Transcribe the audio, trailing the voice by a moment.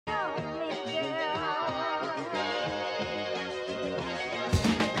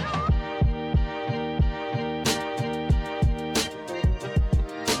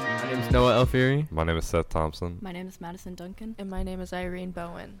Noah Alfieri. My name is Seth Thompson. My name is Madison Duncan. And my name is Irene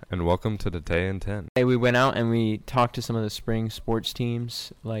Bowen. And welcome to the Day in 10. Hey, we went out and we talked to some of the spring sports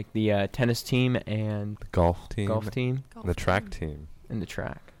teams, like the tennis team and the golf team. The track team. And the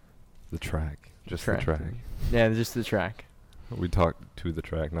track. The track. Just the track. Yeah, just the track. We talked to the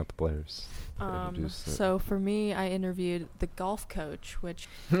track, not the players. So for me, I interviewed the golf coach, which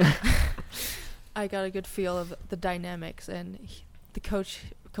I got a good feel of the dynamics. And the Coach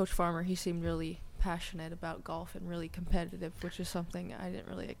Farmer, he seemed really passionate about golf and really competitive, which is something I didn't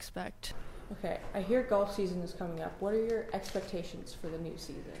really expect. Okay, I hear golf season is coming up. What are your expectations for the new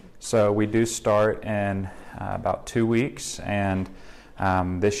season? So we do start in about 2 weeks, and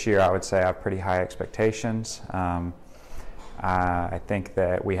this year I would say I have pretty high expectations. I think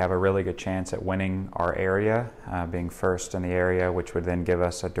that we have a really good chance at winning our area, being first in the area, which would then give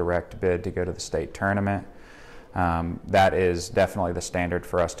us a direct bid to go to the state tournament. That is definitely the standard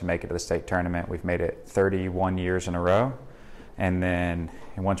for us to make it to the state tournament. We've made it 31 years in a row. And then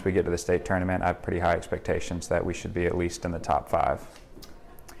once we get to the state tournament, I have pretty high expectations that we should be at least in the top 5.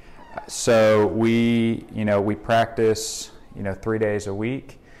 So we practice, 3 days a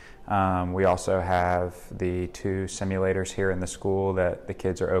week. We also have the 2 simulators here in the school that the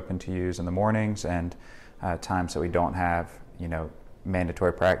kids are open to use in the mornings and times that we don't have,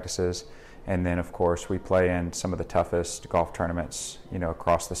 mandatory practices. And then, of course, we play in some of the toughest golf tournaments,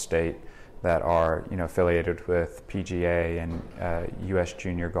 across the state that are, affiliated with PGA and U.S.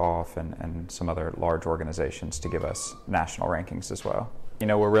 Junior Golf and some other large organizations to give us national rankings as well.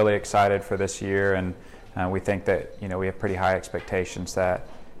 We're really excited for this year, and we think that, we have pretty high expectations that,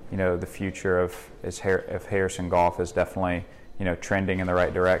 the future of Harrison Golf is definitely, trending in the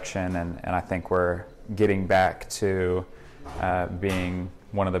right direction, and I think we're getting back to being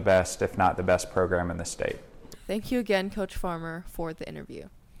one of the best, if not the best program in the state. Thank you again, Coach Farmer, for the interview.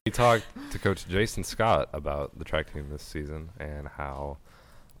 We talked to Coach Jason Scott about the track team this season and how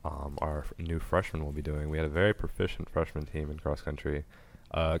our new freshmen will be doing. We had a very proficient freshman team in cross country.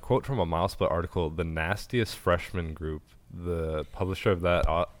 Quote from a MileSplit article: "The nastiest freshman group the publisher of that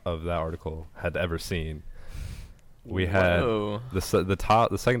article had ever seen." We had the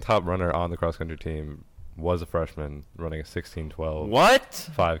second top runner on the cross country team was a freshman running a 16:12. What?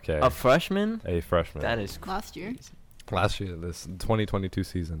 5K. A freshman? A freshman. That is Last year, this 2022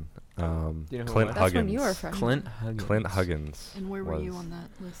 Season. That's Clint Huggins. when you were a freshman. Clint Huggins. And where were you on that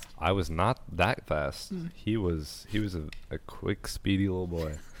list? I was not that fast. He was a quick, speedy little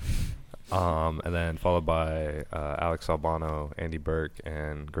boy. And then followed by Alex Albano, Andy Burke,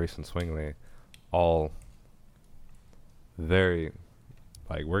 and Grayson Swingley, all very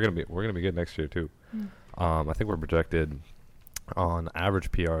we're gonna be good next year too. I think we're projected on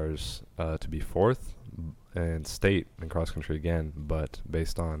average PRs to be 4th in state in cross country again, but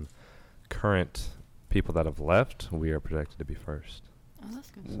based on current people that have left, we are projected to be 1st. Oh,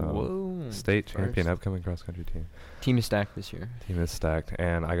 that's good. So state champion upcoming cross country team. Team is stacked this year. Team is stacked,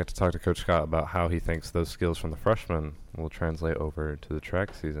 and I got to talk to Coach Scott about how he thinks those skills from the freshmen will translate over to the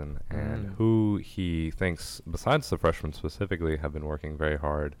track season, and who he thinks, besides the freshmen specifically, have been working very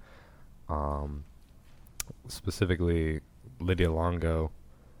hard. Specifically, Lydia Longo,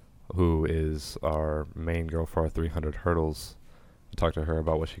 who is our main girl for our 300 hurdles. I talked to her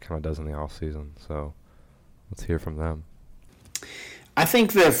about what she kind of does in the off season. So let's hear from them. I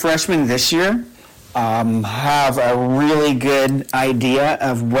think the freshmen this year have a really good idea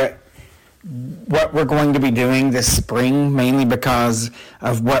of what we're going to be doing this spring, mainly because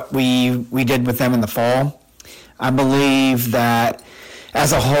of what we did with them in the fall. I believe that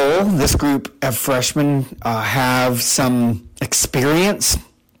as a whole, this group of freshmen have some experience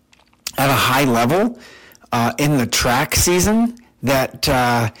at a high level in the track season that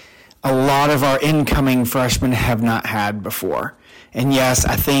a lot of our incoming freshmen have not had before. And yes,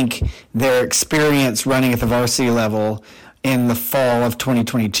 I think their experience running at the varsity level in the fall of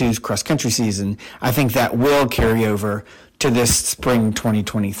 2022's cross-country season, I think that will carry over to this spring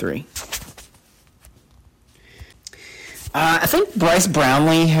 2023. I think Bryce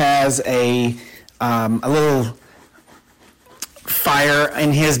Brownlee has a little fire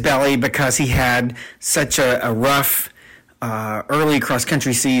in his belly because he had such a rough early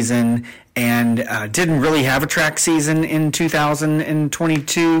cross-country season and didn't really have a track season in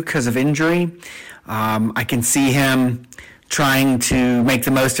 2022 because of injury. I can see him trying to make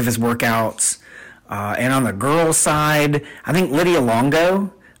the most of his workouts. And on the girls' side, I think Lydia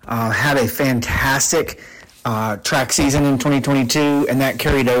Longo had a fantastic track season in 2022, and that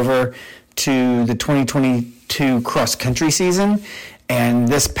carried over to the 2022 cross-country season. And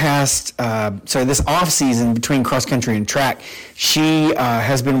this off season between cross country and track, she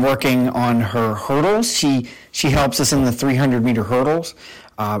has been working on her hurdles. She helps us in the 300-meter hurdles,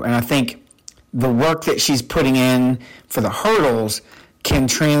 and I think the work that she's putting in for the hurdles can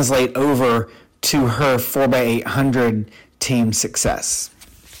translate over to her 4x800 team success.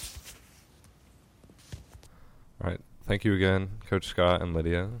 All right. Thank you again, Coach Scott and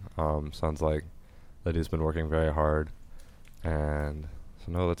Lydia. Sounds like Lydia's been working very hard. And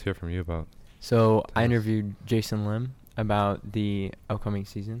so, Noah, let's hear from you about. So I interviewed Jason Lim about the upcoming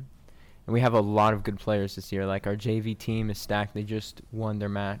season. And we have a lot of good players this year. Like, our JV team is stacked. They just won their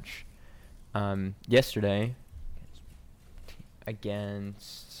match yesterday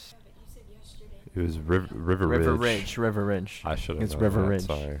against... It was River Ridge. River Ridge. I should have It's known River that, Ridge.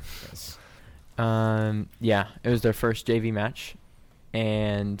 Sorry. Yes. Yeah, it was their first JV match,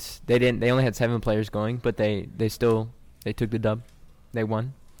 and they only had 7 players going, but they took the dub. They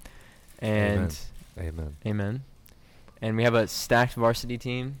won. And Amen. And we have a stacked varsity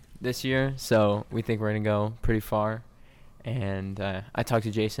team this year, so we think we're going to go pretty far. And I talked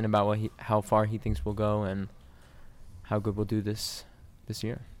to Jason about how far he thinks we'll go and how good we'll do this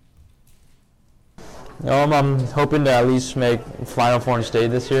year. I'm hoping to at least make Final Four in state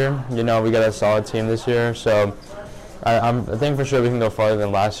this year. We got a solid team this year, so I think for sure we can go farther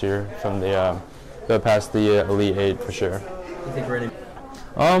than last year from go past the Elite Eight for sure. You think we're in?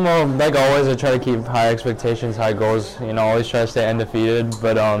 Well, like always, I try to keep high expectations, high goals. Always try to stay undefeated,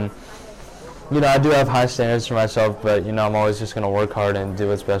 but I do have high standards for myself. But I'm always just gonna work hard and do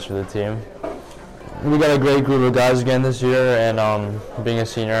what's best for the team. We got a great group of guys again this year, and being a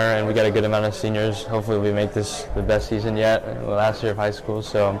senior, and we got a good amount of seniors. Hopefully we make this the best season yet, last year of high school,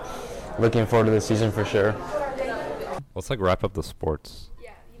 so looking forward to the season for sure. Let's wrap up the sports.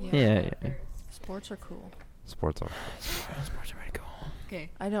 Yeah. Sports are cool. Sports are ready to go. Okay.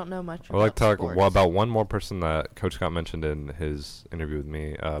 I don't know much I'd like to talk sports. about one more person that Coach Scott mentioned in his interview with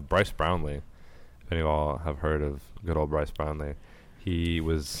me, Bryce Brownlee. If any of y'all have heard of good old Bryce Brownlee, he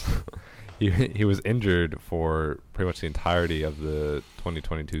was he was injured for pretty much the entirety of the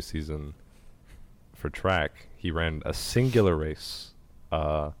 2022 season for track. He ran a singular race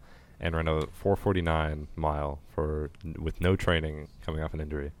and ran a 4:49 mile with no training, coming off an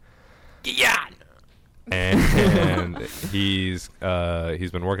injury. Yeah. And he's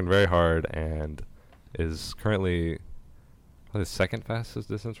been working very hard and is currently the second fastest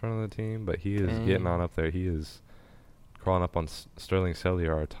distance runner on the team, but he is getting on up there. He is crawling up on Sterling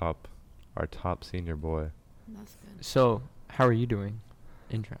Sellier, our top senior boy. That's good. So, how are you doing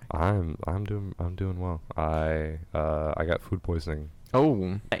in track? I'm doing well. I got food poisoning.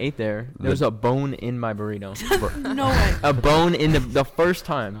 Oh, I ate there. There was a bone in my burrito. No way. A bone in the first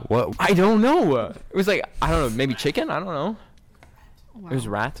time. What? I don't know. It was I don't know, maybe chicken? I don't know. Wow. It was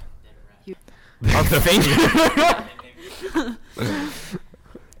rat. You- Our finger.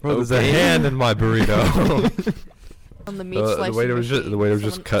 Bro, there's a hand in my burrito. On the meat The slicing waiter was machine,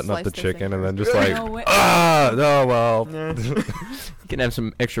 just cutting up the sliced their chicken and then fingers. just No way. no, well. You can have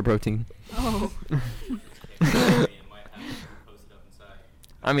some extra protein. Oh.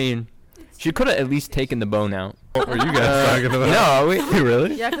 I mean, she could have at least taken the bone out. What were you guys talking about? No,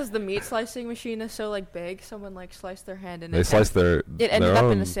 really? Yeah, because the meat slicing machine is so big. Someone sliced their hand and They sliced their. it ended up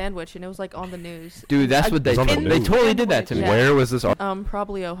in own. a sandwich, and it was on the news. Dude, that's I- what they It's on the they news. totally did that to me. Yeah. Where was this?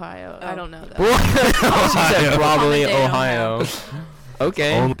 Probably Ohio. I Oh. don't know that. She said probably Common day Ohio.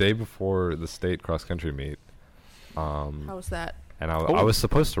 Okay. On the day before the state cross country meet. How was that? And I Cool. was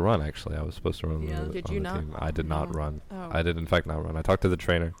supposed to run, actually. I was supposed to run. Yeah. Did on you the not? team. I did not No. run. Oh. I did, in fact, not run. I talked to the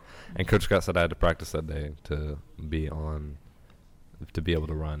trainer, and Coach Scott said I had to practice that day to be able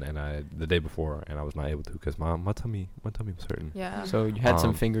to run, and the day before, and I was not able to because my tummy was hurting. Yeah. So you had some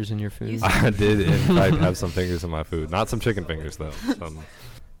Um, fingers in your food. I did, in fact, have some fingers in my food. Not some chicken fingers, though.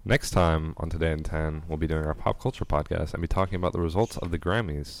 Next time on Today in 10, we'll be doing our pop culture podcast and be talking about the results of the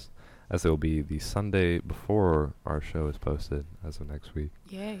Grammys, as it will be the Sunday before our show is posted as of next week.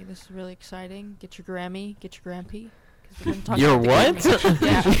 Yay! This is really exciting. Get your Grammy. Get your Grampy. 'cause we're gonna talk Your about the what? Grammys.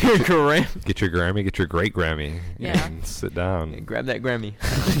 Yeah. Your gram. Get your Grammy, get your great Grammy, Yeah. and sit down. Grab that Grammy.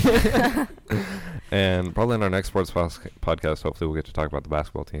 And probably in our next sports podcast, hopefully we'll get to talk about the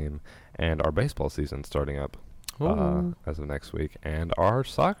basketball team and our baseball season starting up as of next week, and our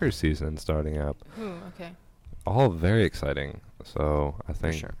soccer season starting up. Ooh, okay. All very exciting. So I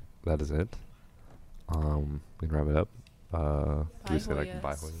think sure. that is it. We can wrap it up. Do we say Hoyas.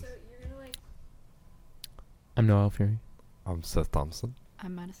 bye, Hoyas? I'm Noel Fury. I'm Seth Thompson.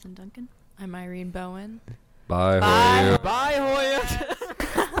 I'm Madison Duncan. I'm Irene Bowen. Bye, Hoyas. Bye, Hoya.